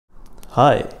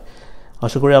High,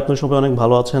 আশা করি আপনার সবাই অনেক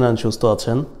ভালো আছেন অ্যান্ড সুস্থ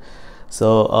আছেন। সো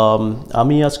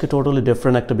আমি আজকে টোটালি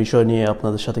ডিফারেন্ট একটা বিষয় নিয়ে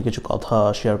আপনাদের সাথে কিছু কথা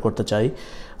শেয়ার করতে চাই।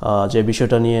 যে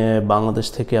বিষয়টা নিয়ে বাংলাদেশ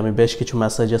থেকে আমি বেশ কিছু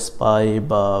মেসেজেস পাই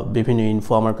বা বিভিন্ন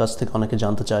ইনফো আমার কাছ থেকে অনেকে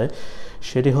জানতে চায়।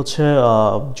 সেটি হচ্ছে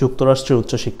যুক্তরাষ্ট্রের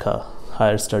উচ্চশিক্ষা,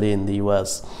 higher study in the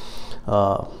US.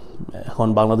 এখন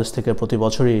বাংলাদেশ থেকে প্রতি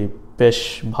বছরই বেশ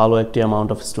ভালো একটি অ্যামাউন্ট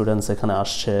অফ স্টুডেন্টস এখানে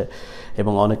আসছে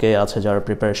এবং অনেকেই আছে যারা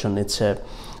প্রিপারেশন নিচ্ছে।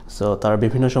 সো তারা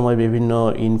বিভিন্ন সময় বিভিন্ন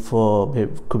ইনফো,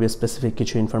 খুবই স্পেসিফিক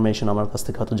কিছু ইনফরমেশন আমার কাছ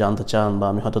থেকে হয়তো জানতে চান, বা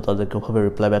আমি হয়তো তাদেরকে ওভাবে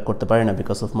রিপ্লাই ব্যাক করতে পারি না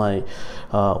because of my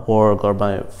work or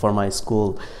for my school.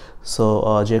 So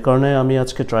যে কারণে আমি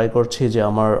আজকে ট্রাই করছি যে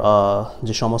আমার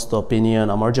যে সমস্ত অপিনিয়ন,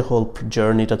 আমার যে হোল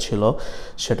জার্নিটা ছিল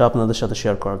সেটা আপনাদের সাথে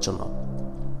শেয়ার করার জন্য।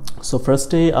 সো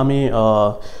ফার্স্টেই আমি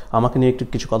আমাকে নিয়ে একটু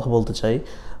কিছু কথা বলতে চাই।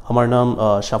 আমার নাম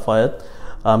শাফায়েত।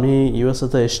 আমি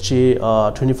ইউএসএতে এসেছি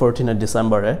 2014-এর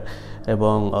ডিসেম্বরে,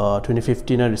 এবং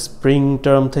 2015-এর স্প্রিং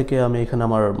টার্ম থেকে আমি এখানে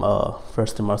আমার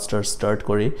ফার্স্ট মাস্টার্স স্টার্ট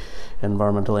করি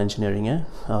এনভায়রনমেন্টাল ইঞ্জিনিয়ারিংয়ে।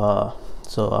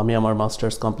 সো আমি আমার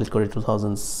মাস্টার্স কমপ্লিট করি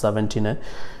 2017-এ,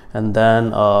 অ্যান্ড দেন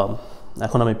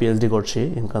এখন আমি পিএইচডি করছি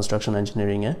ইন কনস্ট্রাকশন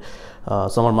ইঞ্জিনিয়ারিংয়ে।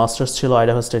 সো আমার মাস্টার্স ছিল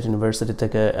আইডাহো স্টেট ইউনিভার্সিটি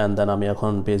থেকে, অ্যান্ড দেন আমি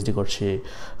এখন পিএইচডি করছি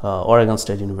অরেগন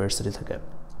স্টেট ইউনিভার্সিটি থেকে।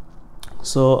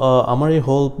 সো আমার এই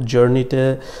হোল জার্নিতে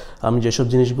আমি যেসব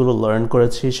জিনিসগুলো লার্ন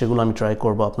করেছি সেগুলো আমি ট্রাই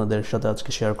করব আপনাদের সাথে আজকে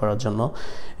শেয়ার করার জন্য,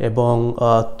 এবং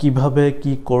কিভাবে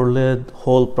কি করলে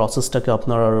হোল প্রসেসটাকে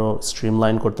আপনারা আরও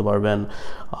স্ট্রিমলাইন করতে পারবেন,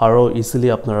 আরও ইজিলি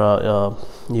আপনারা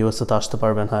ইউএসএতে আসতে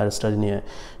পারবেন হায়ার স্টাডি নিয়ে,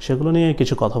 সেগুলো নিয়ে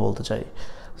কিছু কথা বলতে চাই।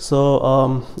 সো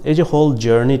এই যে হোল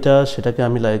জার্নিটা, সেটাকে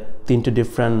আমি তিনটে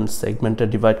ডিফারেন্ট সেগমেন্টে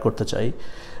ডিভাইড করতে চাই।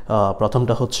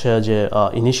 প্রথমটা হচ্ছে যে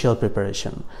ইনিশিয়াল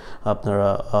প্রিপারেশন। আপনারা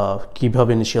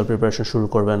কীভাবে ইনিশিয়াল প্রিপারেশন শুরু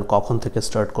করবেন, কখন থেকে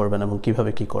স্টার্ট করবেন এবং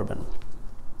কিভাবে কি করবেন।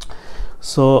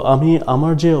 সো আমি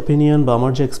আমার যে ওপিনিয়ন বা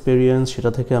আমার যে এক্সপিরিয়েন্স,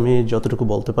 সেটা থেকে আমি যতটুকু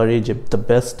বলতে পারি যে the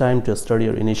best time to start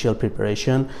your initial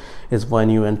preparation is when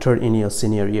you enter in your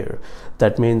senior year.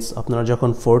 That means আপনারা যখন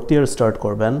 4th ইয়ার স্টার্ট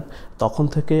করবেন তখন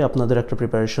থেকেই আপনাদের একটা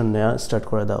প্রিপারেশন নেওয়া স্টার্ট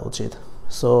করে দেওয়া উচিত।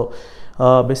 সো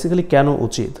বেসিক্যালি কেন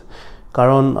উচিত?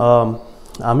 কারণ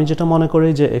আমি যেটা মনে করি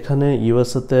যে এখানে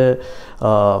ইউএসএতে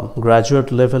গ্র্যাজুয়েট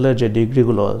লেভেলের যে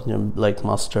ডিগ্রিগুলো, like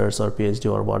masters R PhD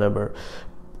or whatever,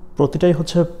 প্রতিটাই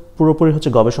পুরোপুরি হচ্ছে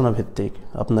গবেষণা ভিত্তিক।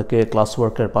 আপনাকে ক্লাস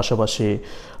ওয়ার্কের পাশাপাশি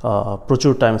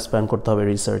প্রচুর টাইম স্পেন্ড করতে হবে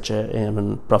রিসার্চে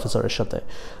প্রফেসরের সাথে।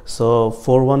 সো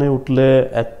 4-1-এ উঠলে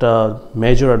একটা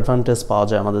মেজর অ্যাডভান্টেজ পাওয়া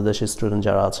যায় আমাদের দেশের স্টুডেন্ট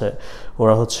যারা আছে,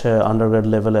 ওরা হচ্ছে আন্ডারগ্রেড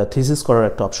লেভেলে থিসিস করার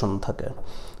একটা অপশন থাকে।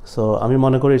 সো আমি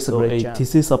মনে করি এই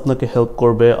থিসিস আপনাকে হেল্প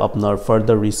করবে আপনার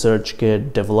ফার্দার রিসার্চকে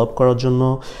ডেভেলপ করার জন্য।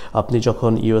 আপনি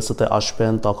যখন ইউএসএতে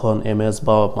আসবেন তখন এমএস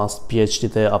বা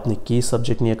পিএইচডিতে আপনি কী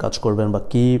সাবজেক্ট নিয়ে কাজ করবেন বা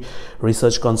কী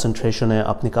রিসার্চ কনসেন্ট্রেশনে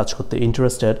আপনি কাজ করতে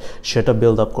ইন্টারেস্টেড, সেটা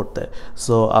বিল্ড আপ করতে।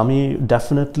 সো আমি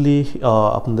ডেফিনেটলি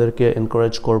আপনাদেরকে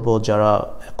এনকারেজ করব, যারা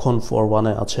এখন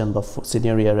 4-1-এ আছেন বা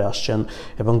সিনিয়র ইয়ারে আসছেন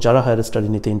এবং যারা হায়ার স্টাডি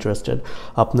নিতে ইন্টারেস্টেড,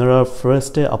 আপনারা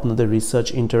ফার্স্টে আপনাদের রিসার্চ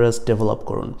ইন্টারেস্ট ডেভেলপ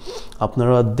করুন।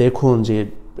 আপনারা দেখুন যে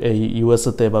এই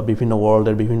ইউএসএতে বা বিভিন্ন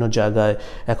ওয়ার্ল্ডের বিভিন্ন জায়গায়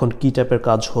এখন কী টাইপের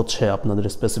কাজ হচ্ছে আপনাদের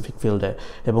স্পেসিফিক ফিল্ডে,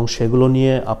 এবং সেগুলো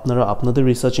নিয়ে আপনারা আপনাদের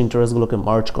রিসার্চ ইন্টারেস্টগুলোকে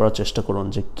মার্জ করার চেষ্টা করুন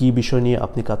যে কী বিষয় নিয়ে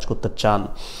আপনি কাজ করতে চান,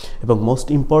 এবং মোস্ট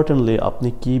ইম্পর্টেন্টলি আপনি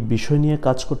কী বিষয় নিয়ে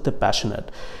কাজ করতে প্যাশনেট।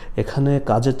 এখানে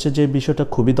কাজের চেয়ে যে বিষয়টা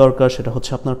খুবই দরকার সেটা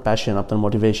হচ্ছে আপনার প্যাশন, আপনার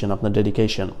মোটিভেশন, আপনার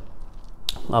ডেডিকেশন।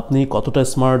 আপনি কতটা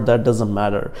স্মার্ট দ্যাট ডাজন্ট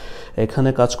ম্যাটার। এখানে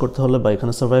কাজ করতে হলে বা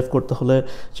এখানে সার্ভাইভ করতে হলে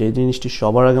যে জিনিসটি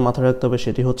সবার আগে মাথায় রাখতে হবে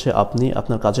সেটি হচ্ছে আপনি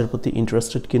আপনার কাজের প্রতি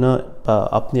ইন্টারেস্টেড কিনা, বা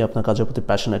আপনি আপনার কাজের প্রতি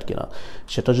প্যাশনেট কিনা।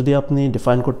 সেটা যদি আপনি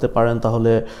ডিফাইন করতে পারেন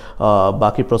তাহলে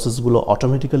বাকি প্রসেসগুলো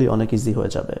অটোমেটিক্যালি অনেক ইজি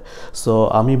হয়ে যাবে। সো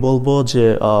আমি বলবো যে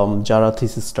যারা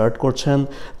থিসিস স্টার্ট করছেন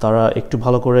তারা একটু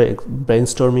ভালো করে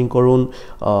ব্রেইনস্টর্মিং করুন,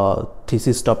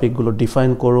 থিসিস টপিকগুলো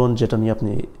ডিফাইন করুন যেটা নিয়ে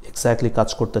আপনি এক্স্যাক্টলি কাজ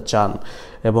করতে চান,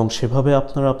 এবং সেভাবে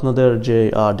আপনারা আপনাদের যে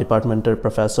ডিপার্টমেন্টের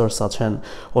প্রফেসরস আছেন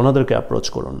ওনাদেরকে অ্যাপ্রোচ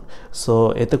করুন। সো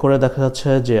এতে করে দেখা যাচ্ছে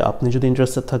যে আপনি যদি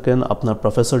ইন্টারেস্টেড থাকেন, আপনার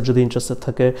প্রফেসর যদি ইন্টারেস্টেড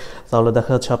থাকে, তাহলে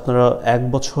দেখা যাচ্ছে আপনারা 1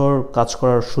 বছর কাজ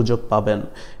করার সুযোগ পাবেন,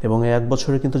 এবং এই 1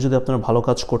 বছরে কিন্তু যদি আপনারা ভালো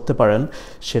কাজ করতে পারেন,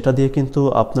 সেটা দিয়ে কিন্তু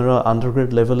আপনারা আন্ডারগ্রেড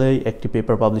লেভেলেই একটি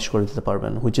পেপার পাবলিশ করে দিতে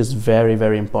পারবেন, which is very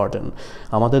very important.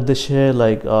 আমাদের দেশে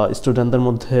স্টুডেন্টদের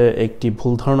মধ্যে একটি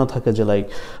ভুল ধারণা থাকে যে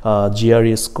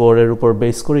জিআরই স্কোরের উপর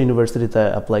বেস করে ইউনিভার্সিটিতে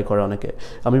অ্যাপ্লাই করে অনেকে,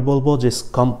 আমি বলবো যে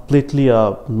কমপ্লিটলি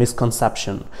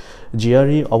মিসকনসেপশন।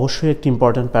 জিআরই অবশ্যই একটি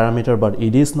important parameter, but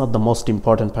it is not the most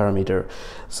important parameter.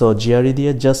 So GRE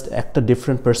দিয়ে জাস্ট একটা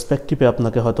ডিফারেন্ট পার্সপেক্টিভে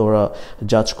আপনাকে হয়তো ওরা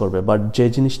জাজ করবে, বাট যে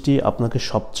জিনিসটি আপনাকে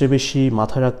সবচেয়ে বেশি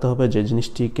মাথায় রাখতে হবে, যে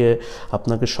জিনিসটিকে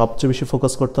আপনাকে সবচেয়ে বেশি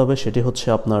ফোকাস করতে হবে, সেটি হচ্ছে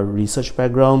আপনার রিসার্চ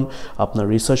ব্যাকগ্রাউন্ড, আপনার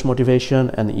রিসার্চ মোটিভেশন,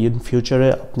 অ্যান্ড ইন ফিউচারে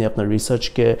আপনি আপনার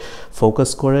রিসার্চকে ফোকাস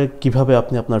করে কিভাবে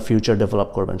আপনি আপনার ফিউচার ডেভেলপ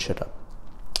করবেন সেটা।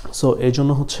 সো এই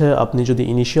জন্য হচ্ছে আপনি যদি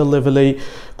ইনিশিয়াল লেভেলেই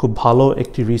খুব ভালো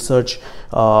একটি রিসার্চ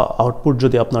আউটপুট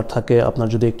যদি আপনার থাকে, আপনার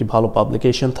যদি একটি ভালো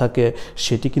পাবলিকেশন থাকে,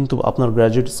 সেটি কিন্তু আপনার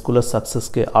গ্র্যাজুয়েট স্কুলের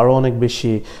সাকসেসকে আরও অনেক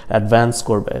বেশি অ্যাডভান্স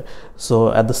করবে। So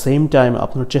at the same time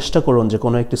আপনার চেষ্টা করুন যে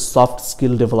কোনো একটি সফট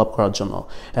স্কিল ডেভেলপ করার জন্য।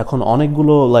 এখন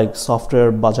অনেকগুলো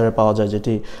সফটওয়্যার বাজারে পাওয়া যায়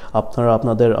যেটি আপনারা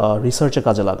আপনাদের রিসার্চে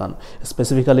কাজে লাগান।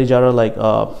 স্পেসিফিক্যালি যারা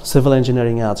সিভিল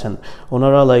ইঞ্জিনিয়ারিংয়ে আছেন,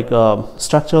 ওনারা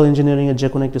স্ট্রাকচারাল ইঞ্জিনিয়ারিংয়ের যে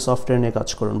কোনো একটি সফটওয়্যার নিয়ে কাজ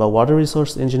করুন, বা ওয়াটার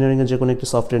রিসোর্স ইঞ্জিনিয়ারিংয়ের যে কোনো একটি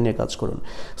সফটওয়্যার নিয়ে কাজ করুন।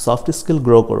 সফট স্কিল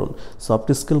গ্রো করুন। সফট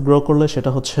স্কিল গ্রো করলে সেটা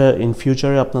হচ্ছে ইন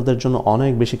ফিউচারে আপনাদের জন্য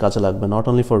অনেক বেশি কাজে লাগবে, নট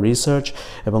অনলি ফর রিসার্চ,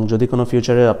 এবং যদি কোনো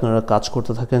ফিউচারে আপনারা কাজ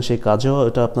করতে থাকেন সেই কাজেও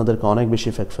এটা আপনাদেরকে অনেক বেশি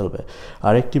ইফেক্ট ফেলবে।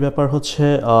 আরেকটি ব্যাপার হচ্ছে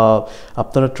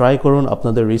আপনারা ট্রাই করুন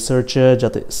আপনাদের রিসার্চে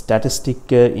যাতে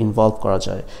স্ট্যাটিস্টিককে ইনভলভ করা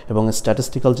যায়, এবং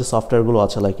স্ট্যাটিস্টিক্যাল যে সফটওয়্যারগুলো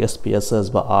আছে লাইক SPSS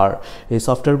বা R, এই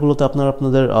সফটওয়্যারগুলোতে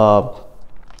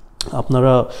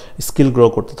আপনারা স্কিল গ্রো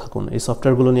করতে থাকুন, এই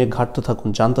সফটওয়্যারগুলো নিয়ে ঘাঁটতে থাকুন,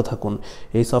 জানতে থাকুন।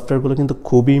 এই সফটওয়্যারগুলো কিন্তু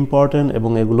খুবই ইম্পর্ট্যান্ট,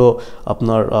 এবং এগুলো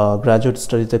আপনার গ্র্যাজুয়েট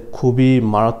স্টাডিতে খুবই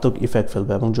মারাত্মক ইফেক্ট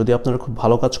ফেলবে। এবং যদি আপনারা খুব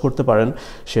ভালো কাজ করতে পারেন,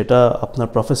 সেটা আপনার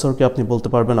প্রফেসরকে আপনি বলতে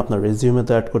পারবেন, আপনার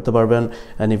রেজিউমেতে অ্যাড করতে পারবেন,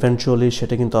 অ্যান্ড ইভেন্চুয়ালি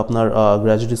সেটা কিন্তু আপনার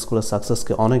গ্র্যাজুয়েট স্কুলের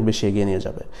সাকসেসকে অনেক বেশি এগিয়ে নিয়ে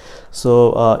যাবে। সো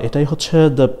এটাই হচ্ছে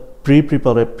দ্য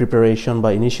প্রিপারেশন বা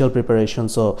ইনিশিয়াল প্রিপারেশন।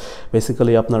 সো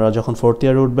বেসিক্যালি আপনারা যখন 4th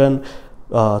ইয়ারে উঠবেন,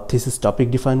 থিসিস টপিক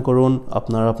ডিফাইন করুন,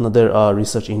 আপনাদের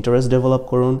রিসার্চ ইন্টারেস্ট ডেভেলপ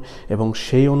করুন, এবং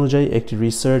সেই অনুযায়ী একটি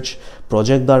রিসার্চ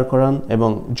প্রজেক্ট দাঁড় করান, এবং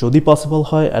যদি পসিবল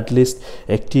হয় অ্যাটলিস্ট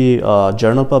একটি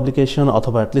জার্নাল পাবলিকেশন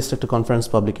অথবা অ্যাটলিস্ট একটা কনফারেন্স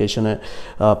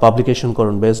পাবলিকেশন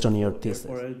করুন বেসড অন ইয়োর থিসিস।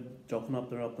 পরে যখন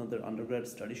আপনারা আপনাদের আন্ডারগ্র্যাড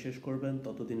স্টাডি শেষ করবেন,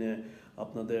 ততদিনে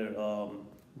আপনাদের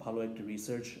ভালো একটি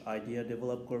রিসার্চ আইডিয়া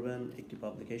ডেভেলপ করবেন, একটি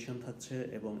পাবলিকেশন থাকছে,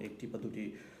 এবং একটি বা দুটি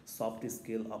সফট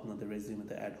স্কিল আপনাদের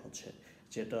রেজিউমেতে অ্যাড হচ্ছে,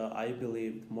 যেটা I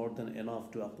believe more than enough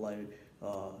to apply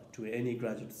to any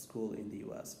graduate school in the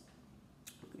US।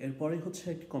 এরপরে হচ্ছে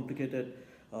একটি কমপ্লিকেটেড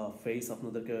ফেজ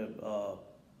আপনাদেরকে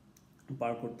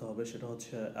পার করতে হবে, সেটা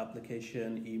হচ্ছে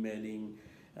application, emailing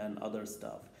and other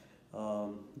staff,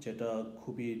 যেটা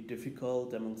খুবই ডিফিকাল্ট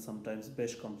এবং সামটাইমস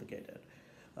বেশ কমপ্লিকেটেড।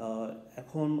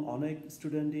 এখন অনেক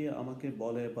স্টুডেন্টই আমাকে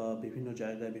বলে, বা বিভিন্ন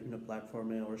জায়গায় বিভিন্ন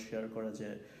প্ল্যাটফর্মে ওরা শেয়ার করে যে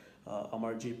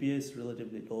আমার GPA ইজ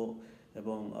রিলেটিভলি লো,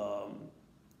 এবং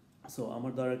সো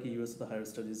আমার দ্বারা কি ইউএসএতে হায়ার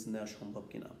স্টাডিজ নেওয়া সম্ভব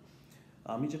কিনা।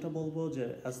 আমি যেটা বলবো যে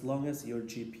as long as your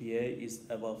GPA is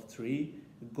above 3,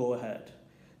 go had.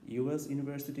 US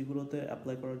ইউনিভার্সিটিগুলোতে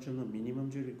apply করার জন্য মিনিমাম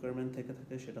যে রিকোয়ারমেন্ট থেকে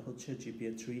থাকে সেটা হচ্ছে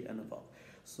GPA 3 অ্যান্ড অ্যাবাভ।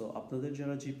 সো আপনাদের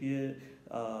যারা GPA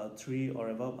 3 অর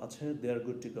অ্যাবাভ আছে, দে আর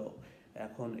গুড টু গো।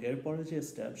 এখন এরপরে যে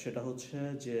স্টেপ সেটা হচ্ছে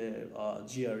যে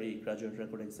GRE, গ্র্যাজুয়েট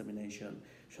রেকর্ড এক্সামিনেশন,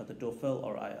 সাথে TOEFL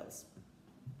অর IELTS।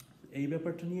 এই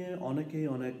ব্যাপারটা নিয়ে অনেকেই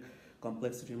অনেক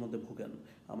কমপ্লেক্সিটির মধ্যে ভুগেন।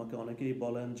 আমাকে অনেকেই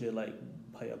বলেন যে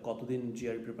ভাইয়া কতদিন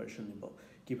GRE প্রিপারেশন নিব,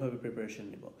 কীভাবে প্রিপারেশন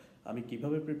নিব। আমি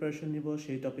কীভাবে প্রিপারেশন নিব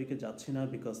সেই টপিকে যাচ্ছি না,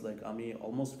 বিকজ আমি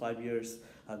অলমোস্ট 5 years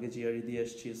আগে GRE দিয়ে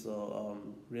এসেছি। So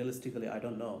realistically I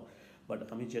don't know, but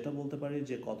আমি যেটা বলতে পারি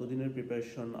যে কতদিনের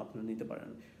প্রিপারেশন আপনারা নিতে পারেন,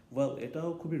 ওয়েল এটাও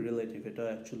খুবই রিলেটিভ। এটা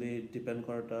অ্যাকচুয়ালি ডিপেন্ড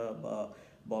করাটা বা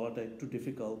বলাটা একটু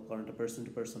ডিফিকাল্ট, কারণ এটা পার্সন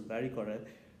টু পার্সন ভ্যারি করে।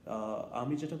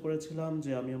 আমি যেটা করেছিলাম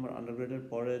যে আমি আমার আন্ডারগ্রেডের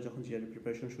পরে যখন GRE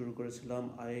প্রিপারেশন শুরু করেছিলাম,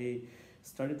 I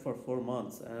studied for 4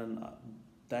 months, and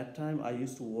that time I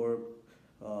use to work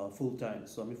full time.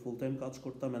 So আমি ফুল টাইম কাজ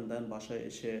করতাম, অ্যান্ড দেন বাসায়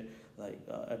এসে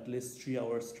অ্যাটলিস্ট 3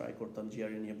 hours ট্রাই করতাম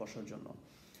GRE নিয়ে বসার জন্য।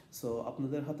 সো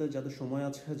আপনাদের হাতে যাদের সময়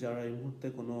আছে, যারা এই মুহূর্তে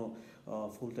কোনো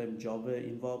ফুল টাইম জবে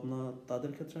ইনভলভ না,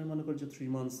 তাদের ক্ষেত্রে আমি মনে করি যে 3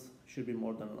 months should be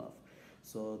more than enough.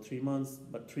 So 3 months,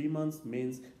 but 3 months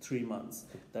means 3 months.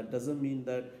 That doesn't mean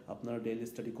that আপনারা ডেইলি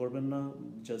স্টাডি করবেন না,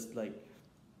 জাস্ট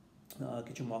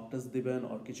কিছু মক টেস্ট দিবেন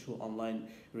আর কিছু অনলাইন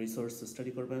রিসোর্স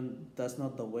স্টাডি করবেন। That's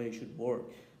not the way it should work.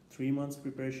 3 months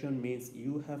preparation means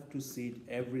you have to sit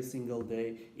every single day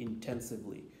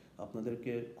intensively.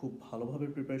 আপনাদেরকে খুব ভালোভাবে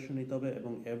প্রিপারেশন নিতে হবে,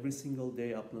 এবং এভরি সিঙ্গল ডে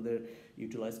আপনাদের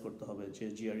ইউটিলাইজ করতে হবে যে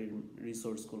GRE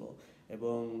রিসোর্সগুলো।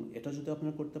 এবং এটা যদি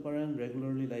আপনারা করতে পারেন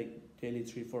রেগুলারলি, ডেইলি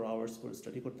 3-4 hours করে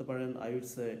স্টাডি করতে পারেন, I would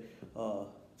say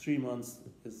 3 months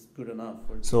is good enough.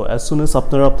 So as soon as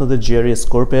আপনারা আপনাদের GRE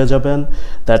স্কোর পেয়ে যাবেন,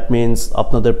 that means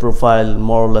আপনাদের profile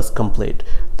more or less complete.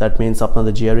 That means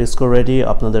আপনাদের জিআরই স্কোর রেডি,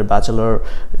 আপনাদের ব্যাচেলর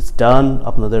ইজ ডান,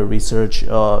 আপনাদের রিসার্চ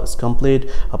ইজ কমপ্লিট,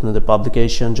 আপনাদের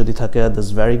publication যদি থাকে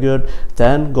that's very good,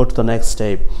 then go to the next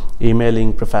step, emailing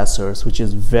Professor's, which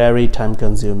is very time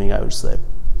consuming I would say.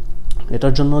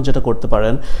 এটার জন্য যেটা করতে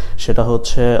পারেন সেটা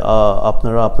হচ্ছে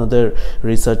আপনারা আপনাদের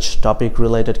রিসার্চ টপিক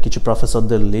রিলেটেড কিছু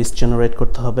প্রফেসরদের লিস্ট জেনারেট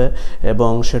করতে হবে,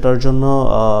 এবং সেটার জন্য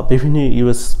বিভিন্ন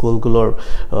ইউএস স্কুলগুলোর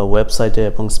ওয়েবসাইটে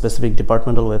এবং স্পেসিফিক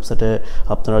ডিপার্টমেন্টাল ওয়েবসাইটে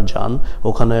আপনারা যান।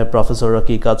 ওখানে প্রফেসররা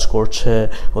কী কাজ করছে,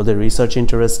 ওদের রিসার্চ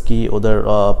ইন্টারেস্ট কী, ওদের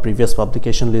প্রিভিয়াস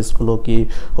পাবলিকেশন লিস্টগুলো কী,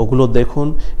 ওগুলো দেখুন,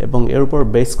 এবং এর উপর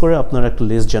বেস করে আপনারা একটা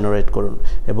লিস্ট জেনারেট করুন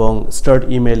এবং স্টার্ট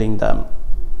ইমেইলিং দ্যাম।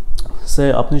 সে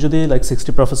আপনি যদি লাইক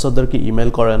 60 প্রফেসরদেরকে ইমেল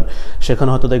করেন, সেখানে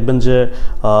হয়তো দেখবেন যে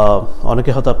অনেকে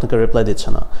হয়তো আপনাকে রিপ্লাই দিচ্ছে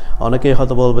না, অনেকেই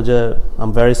হয়তো বলবে যে I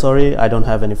am very sorry, I don't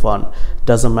have any fun.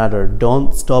 Doesn't matter, don't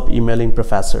stop emailing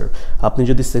professor. আপনি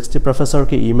যদি 60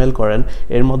 প্রফেসরকে ইমেল করেন,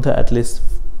 এর মধ্যে অ্যাটলিস্ট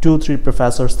 2-3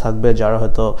 প্রফেসর্স থাকবে যারা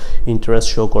হয়তো ইন্টারেস্ট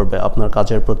শো করবে আপনার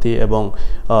কাজের প্রতি এবং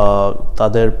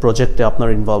তাদের প্রজেক্টে আপনার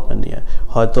ইনভলভমেন্ট নিয়ে।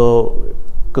 হয়তো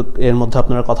এর মধ্যে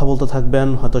আপনারা কথা বলতে থাকবেন,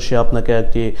 হয়তো সে আপনাকে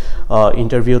একটি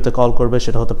ইন্টারভিউতে কল করবে,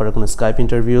 সেটা হতে পারে কোনো Skype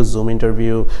interview, zoom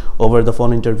interview, over the phone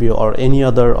interview or any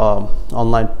other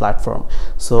online platform.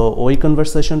 So ওই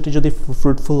কনভারসেশনটি যদি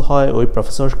ফ্রুটফুল হয়, ওই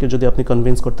প্রফেসরকে যদি আপনি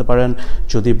কনভিন্স করতে পারেন,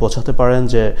 যদি বোঝাতে পারেন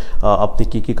যে আপনি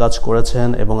কী কী কাজ করেছেন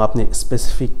এবং আপনি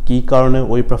স্পেসিফিক কী কারণে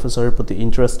ওই প্রফেসরের প্রতি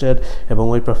ইন্টারেস্টেড এবং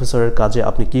ওই প্রফেসরের কাজে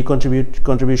আপনি কী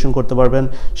কন্ট্রিবিউশন করতে পারবেন,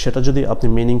 সেটা যদি আপনি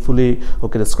মিনিংফুলি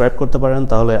ওকে ডিসক্রাইব করতে পারেন,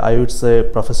 তাহলে আই উড সে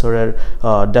প্রফেসরের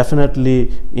ডেফিনেটলি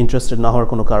ইন্টারেস্টেড না হওয়ার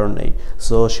কোনো কারণ নেই।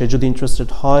 সো সে যদি ইন্টারেস্টেড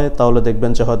হয়, তাহলে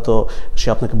দেখবেন যে হয়তো সে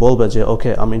আপনাকে বলবে যে okay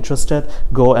I am interested,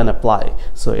 go and apply.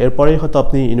 So এরপরেই হয়তো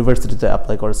আপনি ইউনিভার্সিটিতে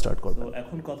অ্যাপ্লাই করা স্টার্ট করবেন।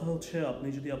 এখন কথা হচ্ছে, আপনি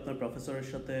যদি আপনার প্রফেসরের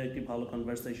সাথে একটি ভালো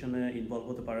কনভারসেশনে ইনভলভ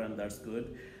হতে পারেন, দ্যাটস গুড,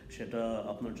 সেটা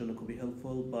আপনার জন্য খুবই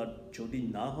হেল্পফুল। বাট যদি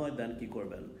না হয়, দেন কী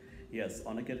করবেন? ইয়েস,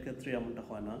 অনেকের ক্ষেত্রে এমনটা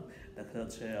হয় না। দেখা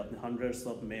যাচ্ছে আপনি হান্ড্রেডস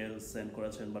অফ মেলস সেন্ড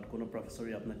করেছেন, বাট কোনো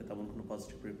প্রফেসরই আপনাকে তেমন কোনো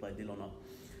পজিটিভ রিপ্লাই দিল না।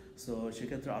 সো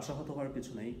সেক্ষেত্রে আশাহত হওয়ার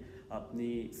কিছু নেই, আপনি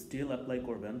স্টিল অ্যাপ্লাই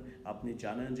করবেন। আপনি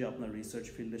জানেন যে আপনার রিসার্চ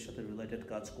ফিল্ডের সাথে রিলেটেড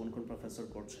কাজ কোন কোন প্রফেসর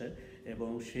করছে, এবং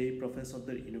সেই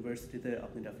প্রফেসরদের ইউনিভার্সিটিতে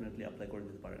আপনি ডেফিনেটলি অ্যাপ্লাই করে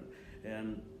দিতে পারেন।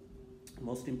 অ্যান্ড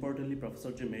মোস্ট ইম্পর্টেন্টলি,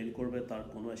 প্রফেসর যে মেইল করবে তার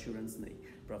কোনো অ্যাসিউরেন্স নেই।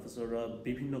 প্রফেসররা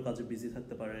বিভিন্ন কাজে বিজি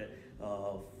থাকতে পারে,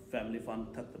 ফ্যামিলি ফান্ড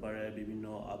থাকতে পারে, বিভিন্ন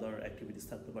আদার অ্যাক্টিভিটিস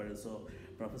থাকতে পারে। সো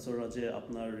প্রফেসররা যে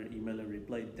আপনার ইমেলের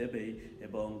রিপ্লাই দেবেই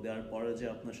এবং দেওয়ার পরে যে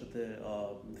আপনার সাথে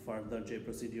ফার্দার যে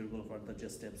প্রসিডিওরগুলো, ফার্দার যে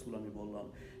স্টেপসগুলো আমি বললাম,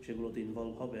 সেগুলোতে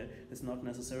ইনভলভ হবে, ইটস নট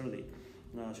নেসেসারিলি,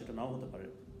 সেটা নাও হতে পারে।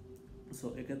 সো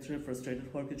এক্ষেত্রে ফ্রাস্ট্রেটেড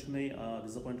হওয়ার কিছু নেই,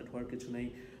 ডিসঅ্যাপয়েন্টেড হওয়ার কিছু নেই।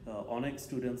 অনেক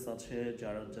স্টুডেন্টস আছে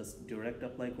যারা জাস্ট ডিরেক্ট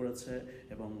অ্যাপ্লাই করেছে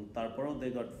এবং তারপরেও দে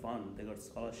goat fund, they goat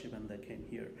scholarship and they came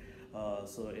here.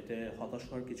 So এতে হতাশ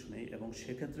হওয়ার কিছু নেই, এবং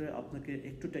সেক্ষেত্রে আপনাকে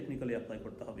একটু টেকনিক্যালি অ্যাপ্লাই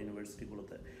করতে হবে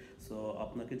ইউনিভার্সিটিগুলোতে। সো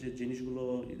আপনাকে যে জিনিসগুলো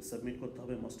সাবমিট করতে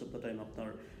হবে, মোস্ট অফ দ্য টাইম আপনার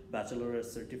ব্যাচেলরের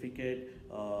সার্টিফিকেট,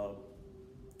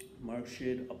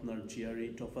 মার্কশিট, আপনার জিআরই,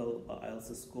 টোফেল, আইএলস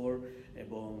স্কোর,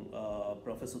 এবং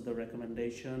প্রফেসরদের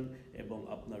রেকমেন্ডেশন, এবং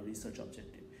আপনার রিসার্চ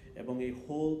অবজেক্টিভ। এবং এই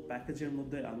হোল প্যাকেজের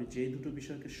মধ্যে আমি যেই দুটো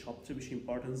বিষয়কে সবচেয়ে বেশি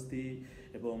ইম্পর্টেন্স দিই,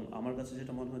 এবং আমার কাছে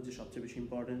যেটা মনে হয় যে সবচেয়ে বেশি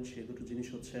ইম্পর্টেন্ট, সেই দুটো জিনিস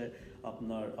হচ্ছে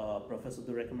আপনার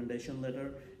প্রফেসরদের রেকমেন্ডেশন লেটার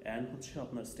অ্যান্ড হচ্ছে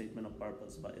আপনার স্টেটমেন্ট অফ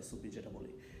পারপাস বা এসওপি যেটা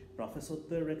বলি।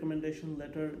 প্রফেসরদের রেকমেন্ডেশন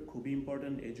লেটার খুবই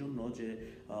ইম্পর্টেন্ট এই জন্য যে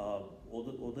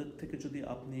ওদের থেকে যদি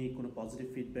আপনি কোনো পজিটিভ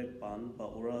ফিডব্যাক পান, বা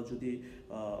ওরা যদি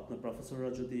আপনার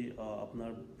প্রফেসররা যদি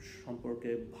আপনার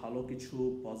সম্পর্কে ভালো কিছু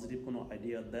পজিটিভ কোনো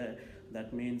আইডিয়া দেয়, দ্যাট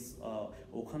মিনস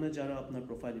ওখানে যারা আপনার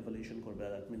প্রোফাইল ইভ্যালুয়েশন করবে,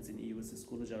 দ্যাট মিনস ইন ইউএস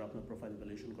স্কুলে যারা আপনার প্রোফাইল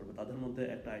ইভ্যালুয়েশন করবে, তাদের মধ্যে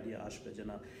একটা আইডিয়া আসবে যে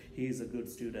না, he is a good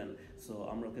student, so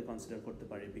আমরা ওকে কনসিডার করতে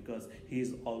পারি because he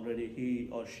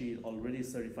or she already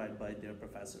certified by there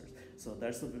Professor's. So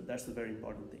that's a very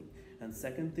important thing. And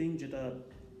second thing যেটা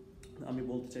আমি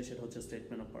বলতে চাই, সেটা হচ্ছে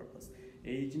স্টেটমেন্ট অফ পারপাস।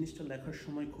 এই জিনিসটা লেখার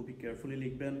সময় খুবই কেয়ারফুলি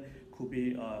লিখবেন, খুবই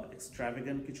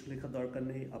এক্সট্রাভেগেন্ট কিছু লেখা দরকার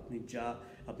নেই।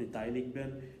 আপনি তাই লিখবেন,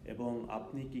 এবং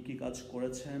আপনি কি কি কাজ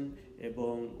করেছেন,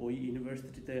 এবং ওই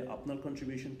ইউনিভার্সিটিতে আপনার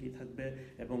কন্ট্রিবিউশন কী থাকবে,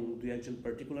 এবং দুই একজন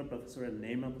পার্টিকুলার প্রফেসরের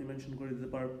নেম আপনি মেনশন করে দিতে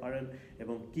পারেন,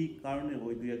 এবং কী কারণে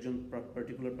ওই দুই একজন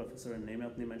পার্টিকুলার প্রফেসরের নেম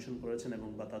আপনি মেনশন করেছেন এবং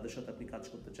বা তাদের সাথে আপনি কাজ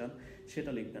করতে চান,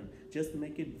 সেটা লিখবেন। Just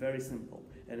make it very simple.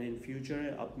 And in ফিউচারে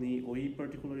আপনি ওই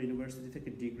পার্টিকুলার ইউনিভার্সিটি থেকে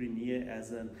ডিগ্রি নিয়ে অ্যাজ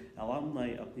অ্যান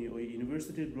অ্যালামনাই আপনি ওই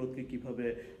ইউনিভার্সিটির গ্রোথকে কীভাবে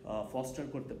ফস্টার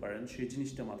করতে পারেন, সেই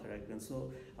জিনিসটা মাথায় রাখবেন। সো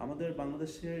আমাদের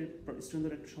বাংলাদেশের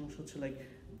স্টুডেন্টদের একটা সমস্যা হচ্ছে like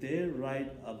they write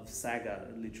a saga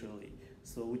literally,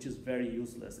 so which is very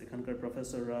useless. এখানকার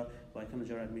প্রফেসররা বা এখানে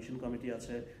যারা অ্যাডমিশন কমিটি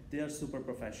আছে, দে আর সুপার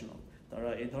প্রফেশনাল। তারা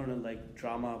এই ধরনের লাইক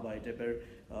ড্রামা বা এই টাইপের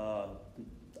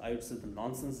আই উড সে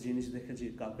ননসেন্স জিনিস দেখে যে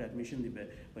কাউকে অ্যাডমিশন দিবে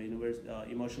বা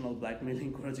ইমোশনাল ব্ল্যাকমেলিং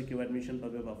করে যে কেউ অ্যাডমিশন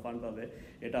পাবে বা ফান্ড পাবে,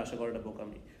 এটা আশা করাটা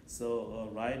বোকামি। So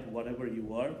right what ever you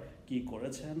আর, কী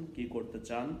করেছেন, কী করতে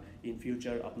চান ইন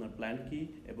ফিউচার, আপনার প্ল্যান কী,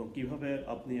 এবং কিভাবে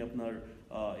আপনি আপনার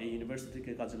এই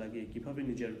ইউনিভার্সিটিকে কাজে লাগিয়ে কীভাবে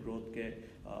নিজের গ্রোথকে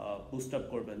বুস্ট আপ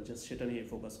করবেন, জাস্ট সেটা নিয়ে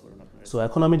ফোকাস করুন আপনার। সো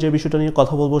এখন আমি যে বিষয়টা নিয়ে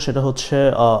কথা বলবো সেটা হচ্ছে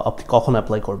আপনি কখন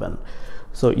অ্যাপ্লাই করবেন।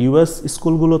 সো ইউএস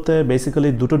স্কুলগুলোতে বেসিক্যালি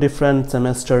দুটো ডিফারেন্ট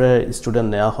সেমেস্টারে স্টুডেন্ট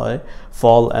নেওয়া হয়,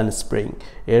 ফল অ্যান্ড স্প্রিং।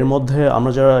 এর মধ্যে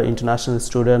আমরা যারা ইন্টারন্যাশনাল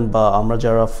স্টুডেন্ট বা আমরা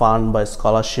যারা ফান্ড বা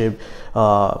স্কলারশিপ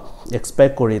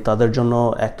এক্সপেক্ট করি তাদের জন্য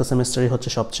একটা সেমেস্টারই হচ্ছে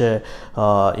সবচেয়ে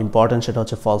ইম্পর্ট্যান্ট, সেটা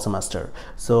হচ্ছে ফল সেমেস্টার।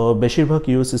 সো বেশিরভাগ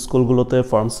ইউএস স্কুলগুলোতে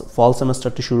ফল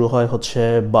সেমেস্টারটি শুরু হয় হচ্ছে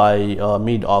বাই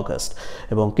মিড অগস্ট,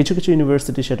 এবং কিছু কিছু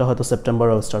ইউনিভার্সিটি সেটা হয়তো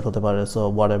সেপ্টেম্বরেও স্টার্ট হতে পারে, সো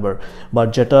হোয়াট এভার। বাট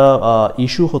যেটা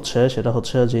ইস্যু হচ্ছে সেটা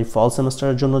হচ্ছে যে ফল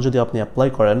সেমেস্টারের জন্য যদি আপনি অ্যাপ্লাই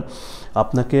করেন,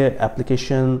 আপনাকে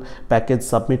অ্যাপ্লিকেশন প্যাকেজ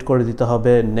সাবমিট করে দিতে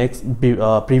হবে নেক্সট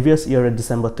প্রিভিয়াস ইয়ারের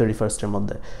December 31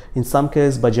 মধ্যে, in some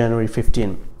case by January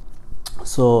 15।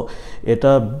 So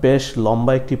এটা বেশ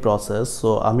লম্বা একটি প্রসেস। সো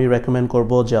আমি রেকমেন্ড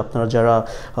করব যে আপনারা যারা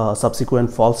সাবসিকুয়েন্ট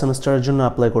ফল সেমেস্টারের জন্য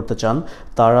অ্যাপ্লাই করতে চান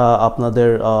তারা আপনাদের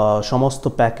সমস্ত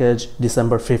প্যাকেজ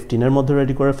December 15 মধ্যে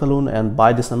রেডি করে ফেলুন, অ্যান্ড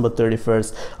বাই December 31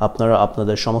 আপনারা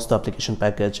আপনাদের সমস্ত অ্যাপ্লিকেশন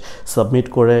প্যাকেজ সাবমিট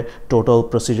করে টোটাল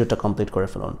প্রসিডিওরটা কমপ্লিট করে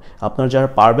ফেলুন। আপনারা যারা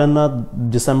পারবেন না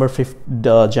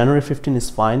January 15 ইজ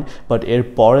ফাইন, বাট এর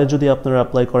পরে যদি আপনারা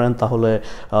অ্যাপ্লাই করেন তাহলে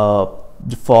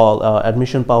ফল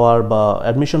অ্যাডমিশন পাওয়ার বা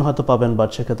অ্যাডমিশন হয়তো পাবেন, বাট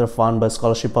সেক্ষেত্রে ফান্ড বা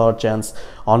স্কলারশিপ পাওয়ার চান্স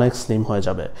অনেক স্লিম হয়ে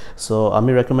যাবে। সো আমি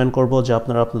রেকমেন্ড করব যে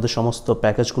আপনারা আপনাদের সমস্ত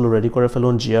প্যাকেজগুলো রেডি করে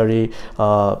ফেলুন, GRE,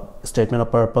 statement of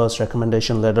purpose,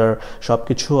 recommendation letter, সব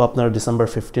কিছু আপনারা December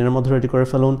 15 মধ্যে রেডি করে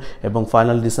ফেলুন, এবং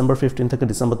ফাইনালি December 15 থেকে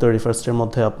December 31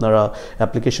 মধ্যে আপনারা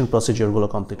অ্যাপ্লিকেশন প্রসিডিওরগুলো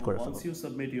কমপ্লিট করে ফেলুন। Once you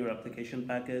submit your application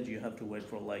package, you have to wait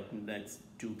for like next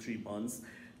 2-3 months.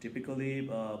 Typically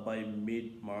by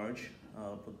mid-March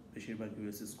বেশিরভাগ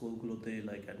ইউএসসি স্কুলগুলোতে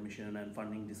like admission and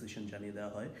funding decision জানিয়ে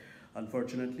দেওয়া হয়।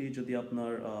 আনফর্চুনেটলি যদি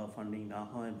আপনার ফান্ডিং না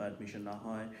হয় বা অ্যাডমিশন না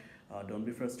হয়, ডোন্ট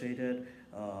বি ফ্রাস্ট্রেটেড,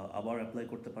 আবার অ্যাপ্লাই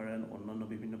করতে পারেন, অন্যান্য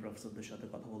বিভিন্ন প্রফেসরদের সাথে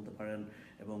কথা বলতে পারেন,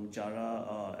 এবং যারা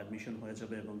অ্যাডমিশন হয়ে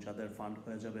যাবে এবং যাদের ফান্ড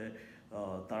হয়ে যাবে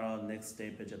তারা নেক্সট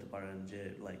স্টেপে যেতে পারেন, যে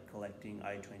লাইক কালেক্টিং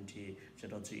I-20,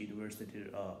 সেটা হচ্ছে ইউনিভার্সিটির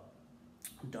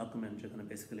ডকুমেন্ট, যেখানে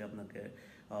বেসিক্যালি আপনাকে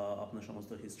আপনার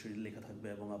সমস্ত হিস্ট্রি লেখা থাকবে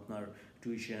এবং আপনার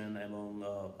টিউশন এবং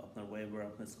আপনার ওয়েবার,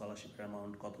 আপনার স্কলারশিপের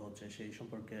অ্যামাউন্ট কত হচ্ছে সেই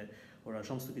সম্পর্কে ওরা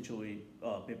সমস্ত কিছু ওই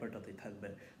পেপারটাতেই থাকবে।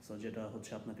 সো যেটা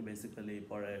হচ্ছে আপনাকে বেসিক্যালি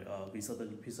পরে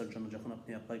ভিসার জন্য যখন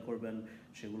আপনি অ্যাপ্লাই করবেন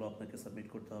সেগুলো আপনাকে সাবমিট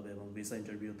করতে হবে, এবং ভিসা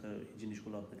ইন্টারভিউতে এই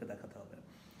জিনিসগুলো আপনাকে দেখাতে হবে।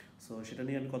 সো সেটা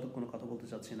নিয়ে আমি কোনো কথা বলতে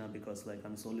চাচ্ছি না, বিকজ লাইক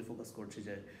আমি সোলি ফোকাস করছি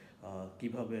যে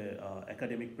কীভাবে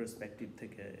একাডেমিক পার্সপেক্টিভ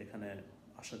থেকে এখানে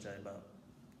আসা যায় বা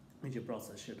এই যে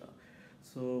প্রসেস সেটা।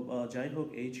 সো যাই হোক,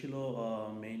 এই ছিল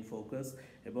মেইন ফোকাস।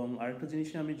 এবং আরেকটা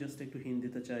জিনিসে আমি জাস্ট একটু হিন্ট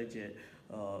দিতে চাই যে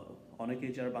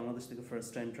অনেকেই যারা বাংলাদেশ থেকে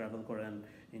ফার্স্ট টাইম ট্রাভেল করেন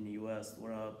ইন ইউএস,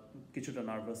 ওরা কিছুটা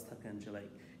নার্ভাস থাকেন যে লাইক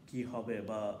কী হবে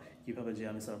বা কীভাবে যে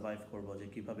আমি সার্ভাইভ করবো, যে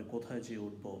কীভাবে কোথায় যেয়ে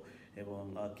উঠবো এবং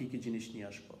কী কী জিনিস নিয়ে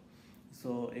আসবো।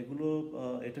 সো এগুলো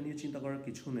এটা নিয়ে চিন্তা করার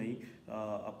কিছু নেই।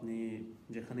 আপনি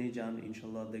যেখানেই যান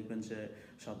ইনশাল্লাহ দেখবেন যে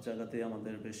সব জায়গাতেই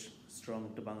আমাদের বেশ স্ট্রং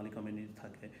একটা বাঙালি কমিউনিটি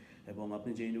থাকে, এবং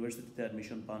আপনি যে ইউনিভার্সিটিতে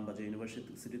অ্যাডমিশন পান বা যে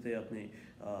ইউনিভার্সিটিতে আপনি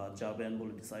যাবেন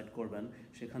বলে ডিসাইড করবেন,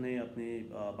 সেখানেই আপনি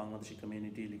বাংলাদেশি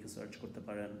কমিউনিটি লিখে সার্চ করতে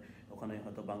পারেন। ওখানে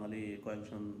হয়তো বাঙালি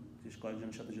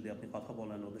কয়েকজনের সাথে যদি আপনি কথা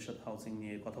বলেন, ওদের সাথে হাউসিং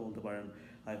নিয়ে কথা বলতে পারেন,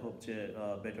 আই হোপ যে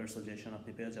বেটার সাজেশন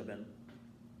আপনি পেয়ে যাবেন।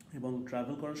 এবং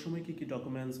ট্রাভেল করার সময় কী কী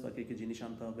ডকুমেন্টস বা কী কী জিনিস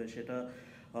আনতে হবে সেটা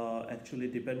অ্যাকচুয়ালি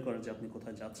ডিপেন্ড করে যে আপনি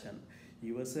কোথায় যাচ্ছেন।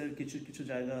 ইউএসের কিছু কিছু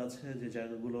জায়গা আছে যে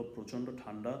জায়গাগুলো প্রচণ্ড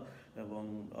ঠান্ডা এবং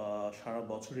সারা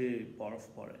বছরই বরফ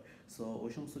পড়ে। সো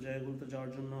ওই সমস্ত জায়গাগুলোতে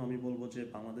যাওয়ার জন্য আমি বলবো যে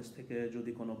বাংলাদেশ থেকে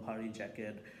যদি কোনো ভারী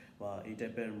জ্যাকেট বা এই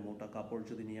টাইপের মোটা কাপড়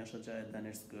যদি নিয়ে আসা যায় দ্যান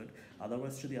ইটস গুড।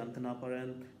 আদারওয়াইজ যদি আনতে না পারেন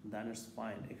দ্যান ইটস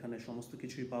ফাইন। এখানে সমস্ত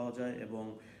কিছুই পাওয়া যায় এবং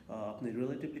আপনি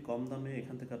রিলেটিভলি কম দামে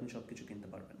এখান থেকে আপনি সব কিছু কিনতে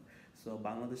পারবেন। সো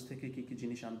বাংলাদেশ থেকে কী কী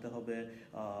জিনিস আনতে হবে,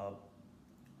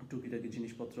 টুকিটাকি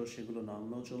জিনিসপত্র, সেগুলো না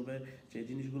আনলেও চলবে। সেই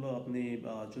জিনিসগুলো আপনি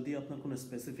যদি আপনার কোনো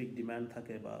স্পেসিফিক ডিম্যান্ড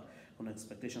থাকে বা কোনো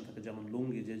এক্সপেকটেশন থাকে, যেমন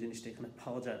লুঙ্গি, যে জিনিসটা এখানে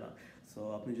পাওয়া যায় না, সো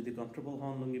আপনি যদি কমফোর্টেবল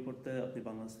হন লুঙ্গি পরতে, আপনি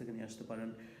বাংলাদেশ থেকে নিয়ে আসতে পারেন।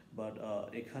 বাট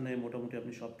এখানে মোটামুটি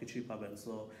আপনি সব কিছুই পাবেন।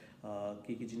 সো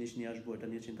কী কী জিনিস নিয়ে আসবো এটা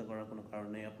নিয়ে চিন্তা করার কোনো কারণ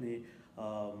নেই। আপনি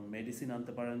মেডিসিন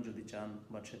আনতে পারেন যদি চান,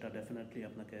 বাট সেটা ডেফিনেটলি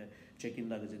আপনাকে চেক ইন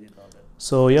লাগেজে দিতে হবে।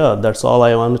 So yeah, that's all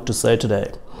I wanted to say today.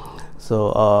 So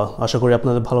আশা করি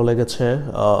আপনাদের ভালো লেগেছে।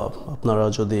 আপনারা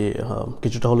যদি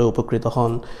কিছুটা হলেও উপকৃত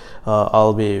হন, I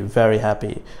will be very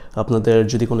happy. আপনাদের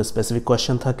যদি কোনো স্পেসিফিক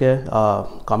কোয়েশ্চেন থাকে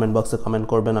কমেন্ট বক্সে কমেন্ট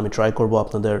করবেন, আমি ট্রাই করব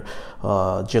আপনাদের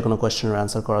যে কোনো কোয়েশ্চেনের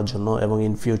অ্যান্সার করার জন্য। এবং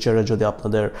ইন ফিউচারে যদি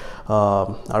আপনাদের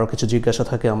আরও কিছু জিজ্ঞাসা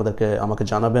থাকে আমাকে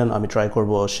জানাবেন, আমি ট্রাই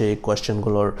করব সেই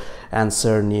কোয়েশ্চেনগুলোর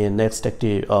অ্যান্সার নিয়ে নেক্সট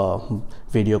একটি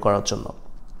ভিডিও করার জন্য।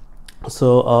 সো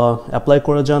অ্যাপ্লাই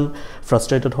করে যান,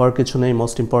 ফ্রাস্ট্রেটেড হওয়ার কিছু নেই।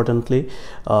 মোস্ট ইম্পর্টেন্টলি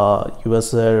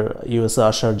ইউএসএ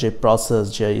আসার যে প্রসেস,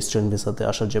 যে স্টুডেন্ট ভিসাতে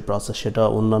আসার যে প্রসেস, সেটা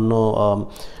অন্যান্য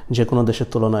যে কোনো দেশের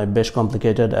তুলনায় বেশ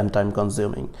কমপ্লিকেটেড অ্যান্ড টাইম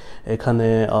কনজিউমিং। এখানে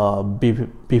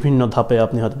বিভিন্ন ধাপে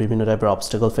আপনি হয়তো বিভিন্ন টাইপের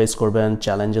অবস্টেকল ফেস করবেন,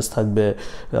 চ্যালেঞ্জেস থাকবে,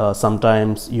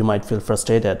 sometimes you might feel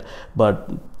frustrated, but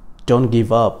don't give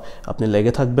up. আপনি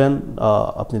লেগে থাকবেন,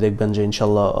 আপনি দেখবেন যে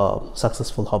ইনশাল্লাহ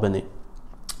successful হবেনই।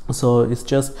 So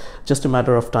it's just a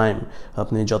matter of time.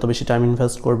 আপনি যত বেশি টাইম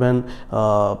ইনভেস্ট করবেন,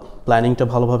 প্ল্যানিংটা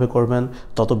ভালোভাবে করবেন,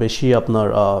 তত বেশি আপনার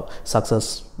সাকসেস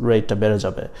রেটটা বেড়ে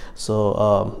যাবে। সো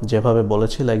যেভাবে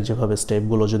বলেছি, যেভাবে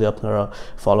স্টেপগুলো যদি আপনারা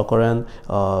ফলো করেন,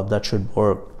 দ্যাট শুড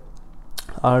ওয়ার্ক।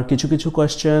 আর কিছু কিছু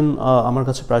কোয়েশ্চেন আমার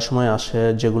কাছে প্রায় সময় আসে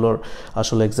যেগুলোর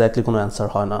আসলে এক্স্যাক্টলি কোনো অ্যান্সার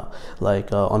হয় না।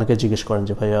 অনেকে জিজ্ঞেস করেন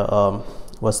যে ভাইয়া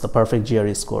what's the perfect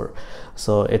GRE score.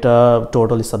 So এটা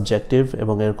টোটালি সাবজেক্টিভ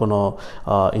এবং এর কোনো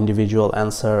ইন্ডিভিজুয়াল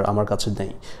অ্যান্সার আমার কাছে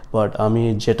নেই। বাট আমি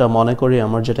যেটা মনে করি,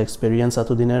 আমার যেটা এক্সপিরিয়েন্স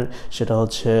এতদিনের, সেটা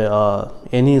হচ্ছে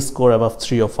any score above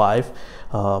 3 or 5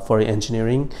 for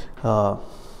engineering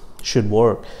should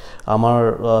work. আমার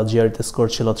জিআরইতে স্কোর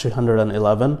ছিল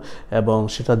 311 এবং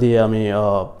সেটা দিয়ে আমি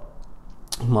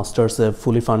মাস্টার্সে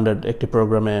ফুলি ফান্ডেড একটি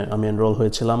প্রোগ্রামে আমি এনরোল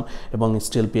হয়েছিলাম এবং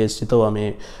স্টিল পিএইচডিতেও আমি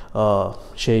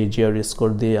সেই জিআরই স্কোর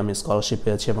দিয়ে আমি স্কলারশিপ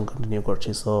পেয়েছি এবং কন্টিনিউ করছি।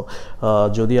 সো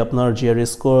যদি আপনার জিআরই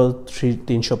স্কোর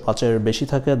 305-এর বেশি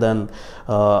থাকে, then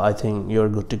I think you R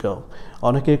good to go.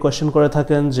 অনেকেই কোয়েশ্চেন করে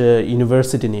থাকেন যে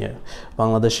ইউনিভার্সিটি নিয়ে,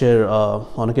 বাংলাদেশের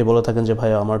অনেকেই বলে থাকেন যে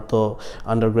ভাই আমার তো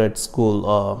আন্ডারগ্রেড স্কুল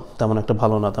তেমন একটা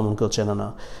ভালো না, তেমন কেউ চেনে না।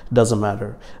 Doesn't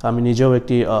matter. আমি নিজেও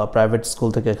একটি প্রাইভেট স্কুল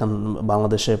থেকে,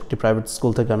 বাংলাদেশে একটি প্রাইভেট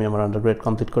স্কুল থেকে আমি আমার আন্ডারগ্রেড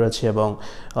কমপ্লিট করেছি এবং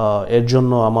এর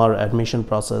জন্য আমার অ্যাডমিশন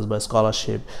প্রসেস বা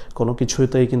স্কলারশিপ কোনো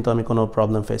কিছুতেই কিন্তু আমি কোনো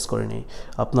প্রবলেম ফেস করিনি।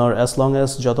 আপনার অ্যাজ লং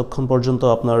অ্যাজ যতক্ষণ পর্যন্ত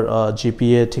আপনার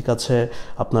জিপিএ ঠিক আছে,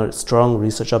 আপনার স্ট্রং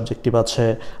রিসার্চ অবজেক্টিভ আছে,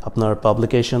 আপনার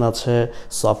পাবলিকেশন আছে,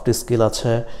 সফট স্কিল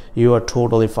আছে, you R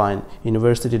totally fine.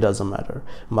 University doesn't matter.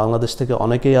 Bangladesh থেকে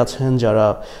অনেকেই আছেন যারা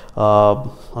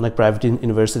অনেক প্রাইভেট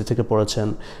ইউনিভার্সিটি থেকে পড়েছেন,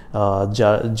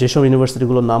 যেসব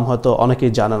ইউনিভার্সিটিগুলোর নাম হয়তো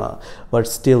অনেকেই জানে না, বাট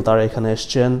স্টিল তারা এখানে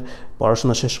এসছেন,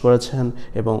 পড়াশোনা শেষ করেছেন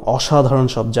এবং অসাধারণ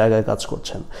সব জায়গায় কাজ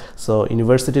করছেন। সো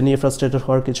ইউনিভার্সিটি নিয়ে ফ্রাস্ট্রেটেড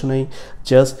হওয়ার কিছু নেই।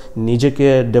 জাস্ট নিজেকে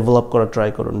ডেভেলপ করার ট্রাই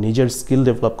করুন, নিজের স্কিল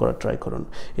ডেভেলপ করার ট্রাই করুন,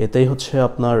 এতেই হচ্ছে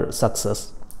আপনার সাকসেস।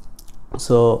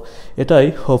 সো এটাই,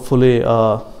 হোপফুলি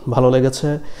ভালো লেগেছে।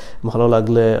 ভালো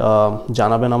লাগলে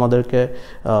জানাবেন আমাদেরকে,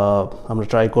 আমরা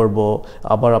ট্রাই করব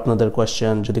আবার আপনাদের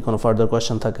কোয়েশ্চেন, যদি কোনো ফার্দার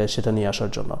কোয়েশ্চেন থাকে সেটা নিয়ে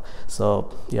আসার জন্য। So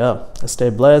stay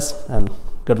blessed and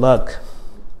good luck.